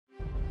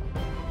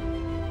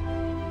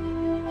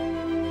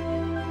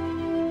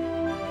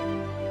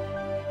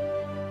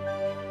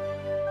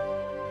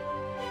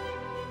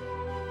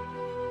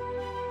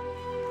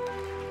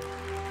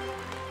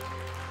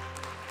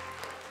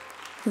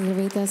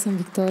Здравейте, аз съм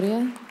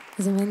Виктория.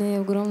 За мен е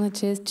огромна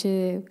чест,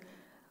 че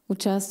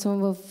участвам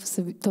в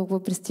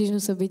толкова престижно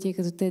събитие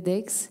като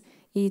TEDx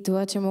и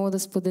това, че мога да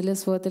споделя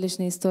своята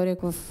лична история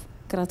в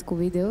кратко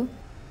видео.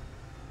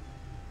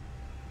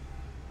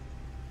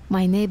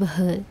 My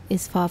neighborhood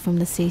is far from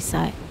the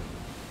seaside,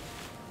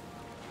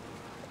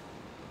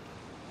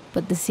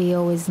 but the sea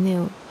always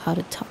knew how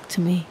to talk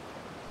to me.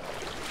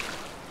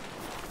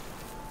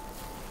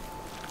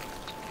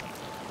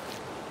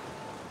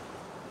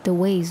 The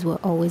waves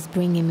were always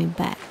bringing me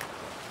back.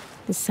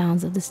 The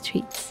sounds of the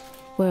streets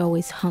were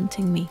always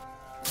haunting me.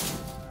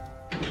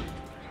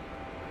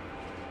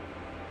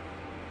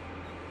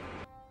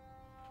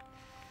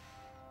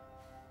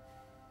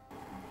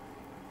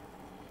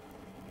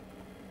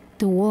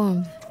 The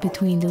warmth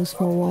between those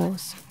four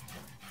walls.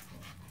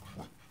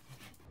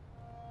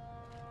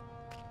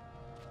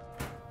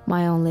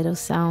 My own little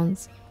sounds,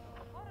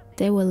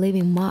 they were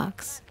leaving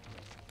marks,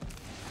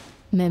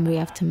 memory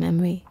after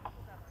memory.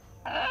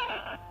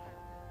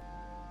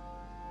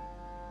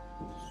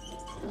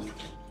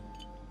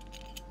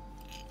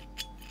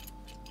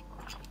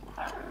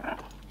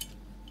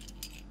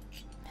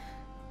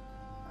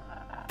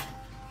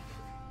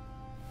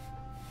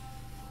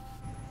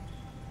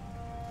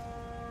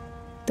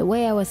 The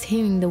way I was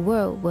hearing the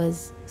world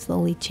was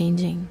slowly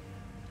changing.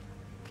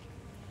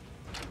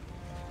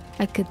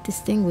 I could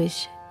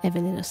distinguish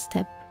every little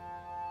step.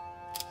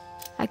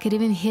 I could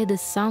even hear the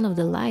sound of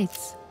the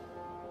lights,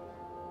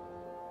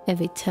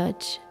 every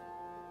touch,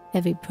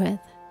 every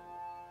breath.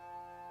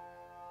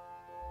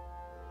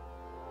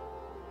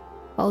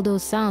 All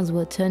those sounds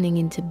were turning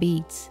into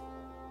beats.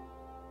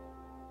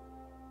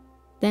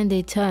 Then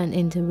they turned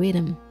into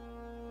rhythm.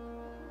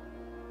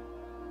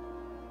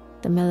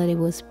 The melody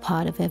was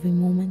part of every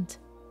moment.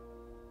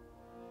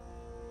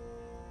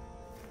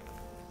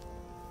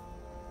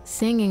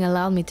 Singing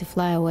allowed me to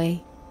fly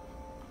away.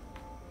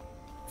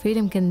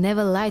 Freedom can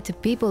never lie to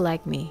people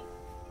like me,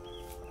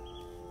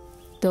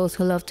 those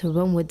who love to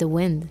roam with the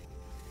wind.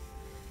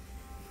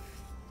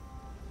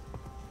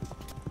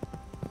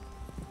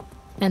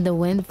 And the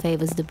wind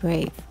favors the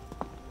brave.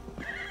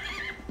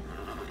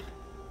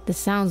 The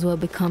sounds were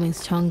becoming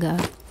stronger,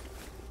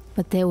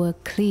 but they were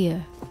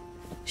clear,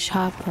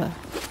 sharper,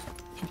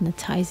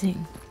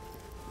 hypnotizing.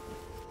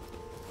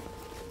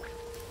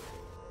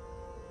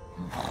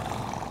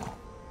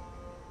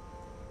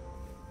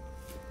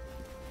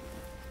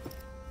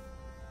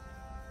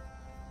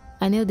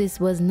 I knew this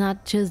was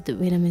not just the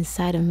rhythm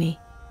inside of me.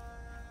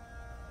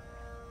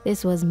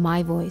 This was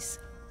my voice.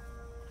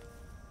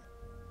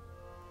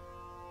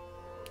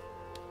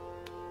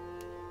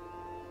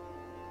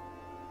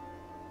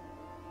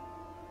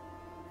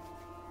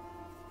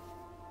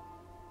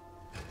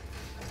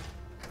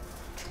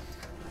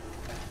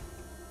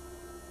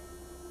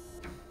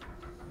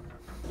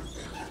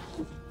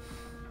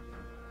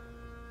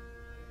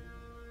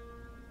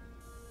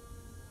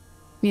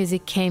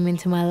 Music came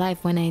into my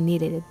life when I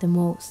needed it the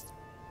most.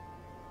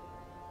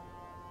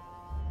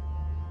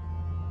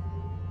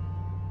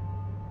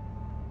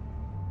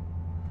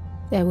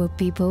 There were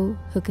people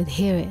who could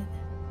hear it.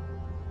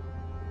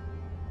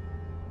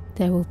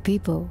 There were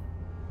people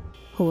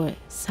who were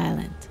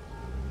silent.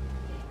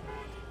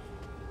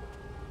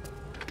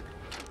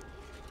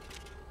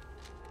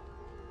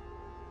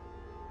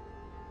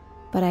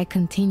 But I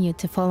continued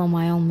to follow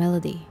my own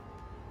melody,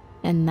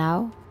 and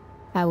now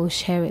I will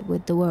share it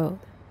with the world.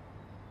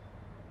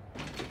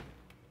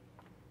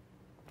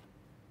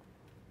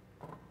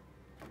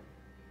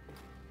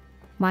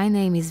 My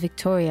name is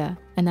Victoria,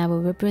 and I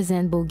will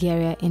represent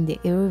Bulgaria in the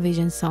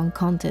Eurovision Song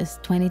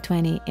Contest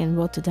 2020 in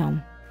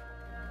Rotterdam.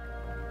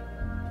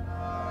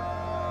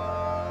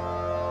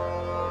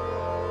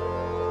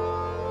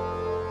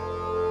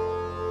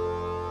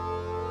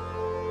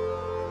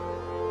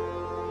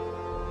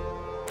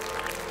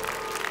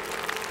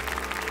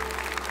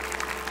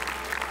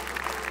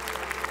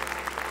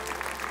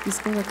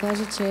 Искам да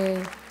кажа,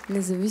 че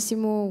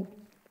независимо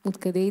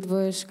откъде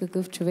идваш,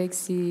 какъв човек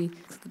си,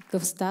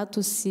 какъв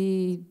статус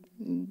си,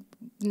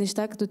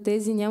 неща като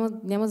тези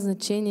няма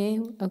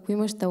значение, ако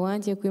имаш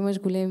таланти, ако имаш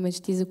големи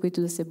мечти, за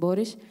които да се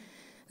бориш,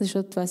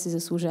 защото това си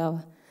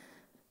заслужава.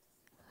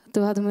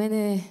 Това до мен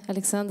е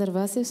Александър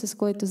Васев, с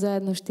който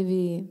заедно ще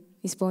ви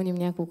изпълним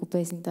няколко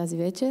песни тази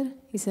вечер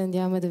и се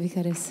надяваме да ви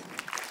хареса.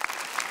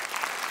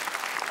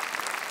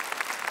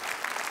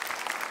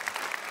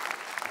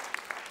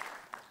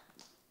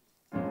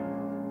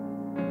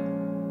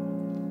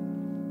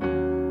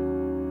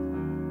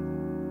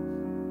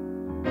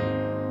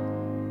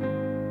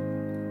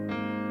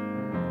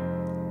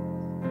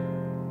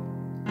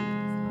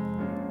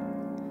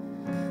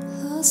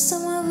 Lost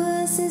all my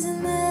verses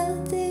and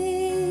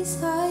melodies.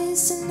 I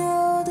used to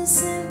know the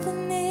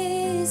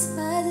symphonies.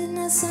 I did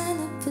not sign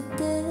up for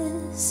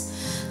this.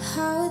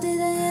 How did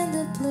I end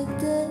up like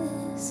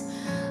this?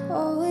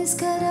 Always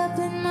caught up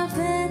in my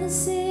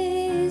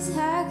fantasies,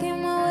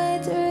 hacking my way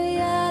through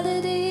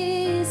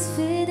realities,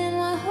 feeding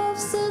my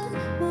hopes to the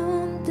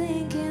moon,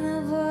 thinking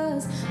of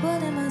us. What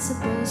am I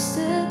supposed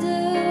to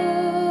do?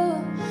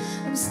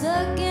 I'm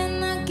stuck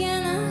and I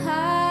cannot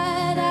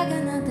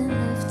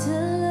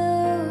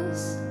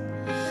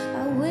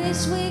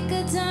wish we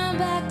could turn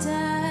back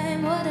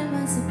time. What am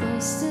I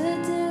supposed to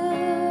do?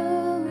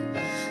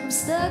 I'm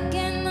stuck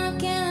and I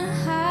can't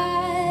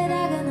hide.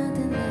 I got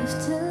nothing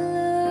left to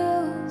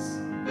lose.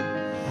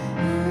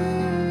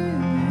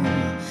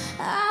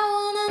 I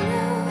wanna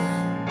know,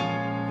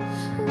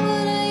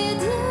 what are you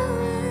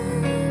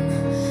doing?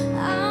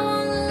 I'm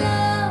all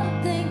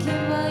alone thinking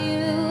about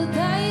you.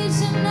 Thought you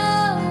should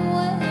know I'm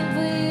waiting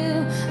for you.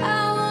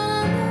 I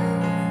wanna know,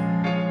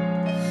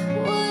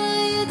 what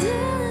are you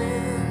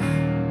doing?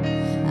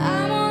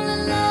 I'm all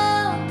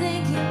alone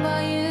thinking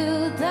about you.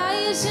 Thought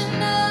you should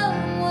know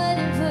I'm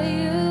waiting for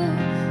you.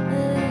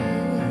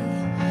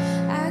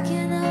 I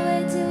cannot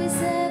wait till we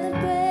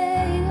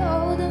celebrate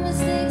all the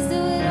mistakes, do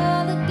it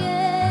all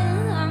again.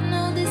 I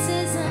know this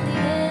isn't the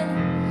end.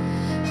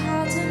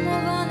 How to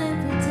move on and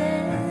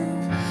pretend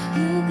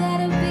you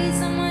gotta be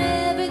some my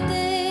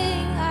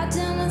everything. I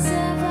tell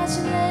myself I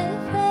should let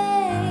it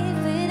fade,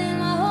 fading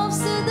my hopes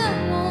to the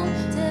moon.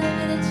 Tell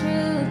me the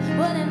truth,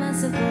 what am I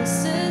supposed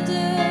to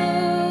do?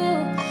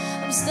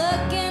 I'm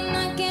stuck and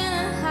I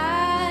cannot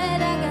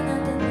hide. I got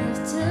nothing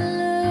left to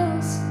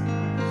lose.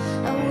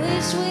 I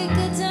wish we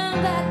could turn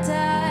back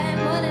time.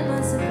 What am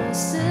I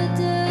supposed to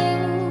do?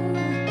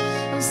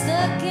 I'm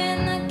stuck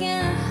and I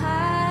can't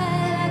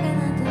hide. I got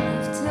nothing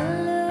left to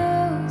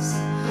lose.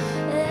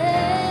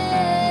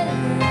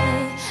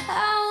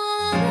 I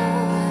wanna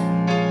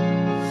know,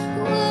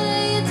 what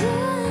are you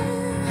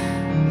doing?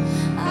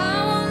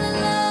 I'm all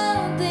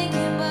alone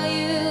thinking about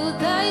you.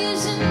 Thought you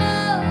should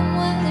know I'm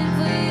waiting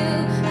for you.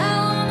 I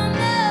wanna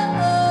know,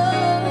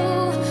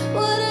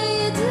 what are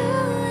you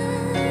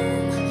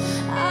doing?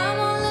 I'm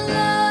all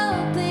alone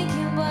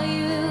thinking about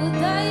you.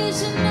 Thought you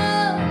should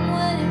know I'm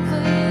waiting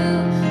for you.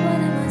 What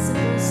am I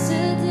supposed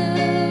to do?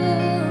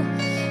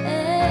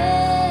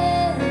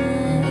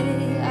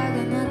 I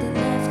got nothing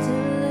left to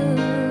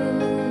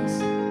lose.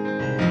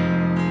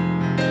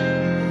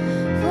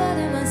 What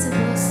am I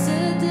supposed to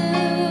do?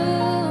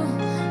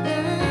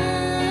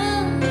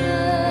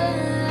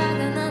 I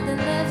got nothing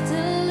left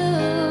to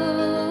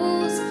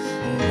lose.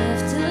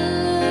 Left to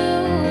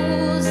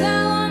lose. I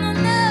wanna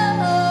know,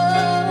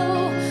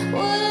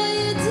 what are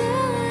you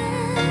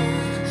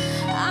doing?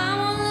 I'm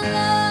all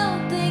alone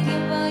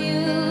thinking about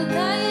you.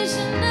 Thought you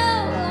should know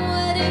I'm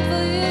waiting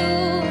for you.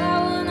 I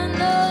wanna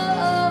know,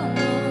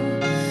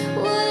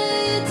 what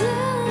are you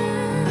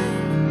doing?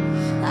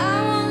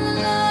 I'm all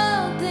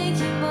alone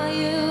thinking about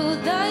you.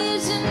 Thought you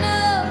should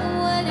know I'm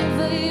waiting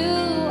for you.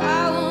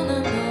 I wanna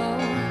know.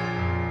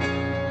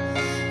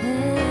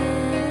 Hey,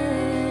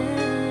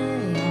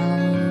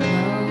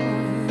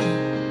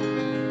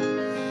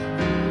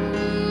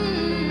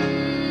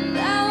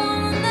 I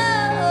wanna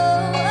know.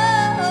 I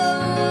wanna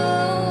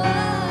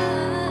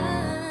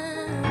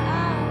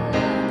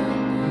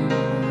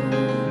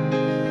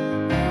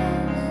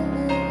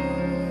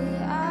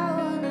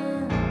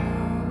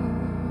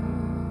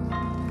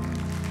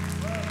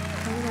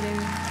Благодаря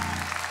ви.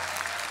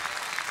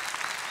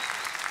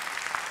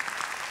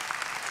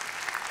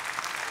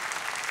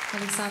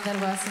 Александър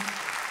Васев.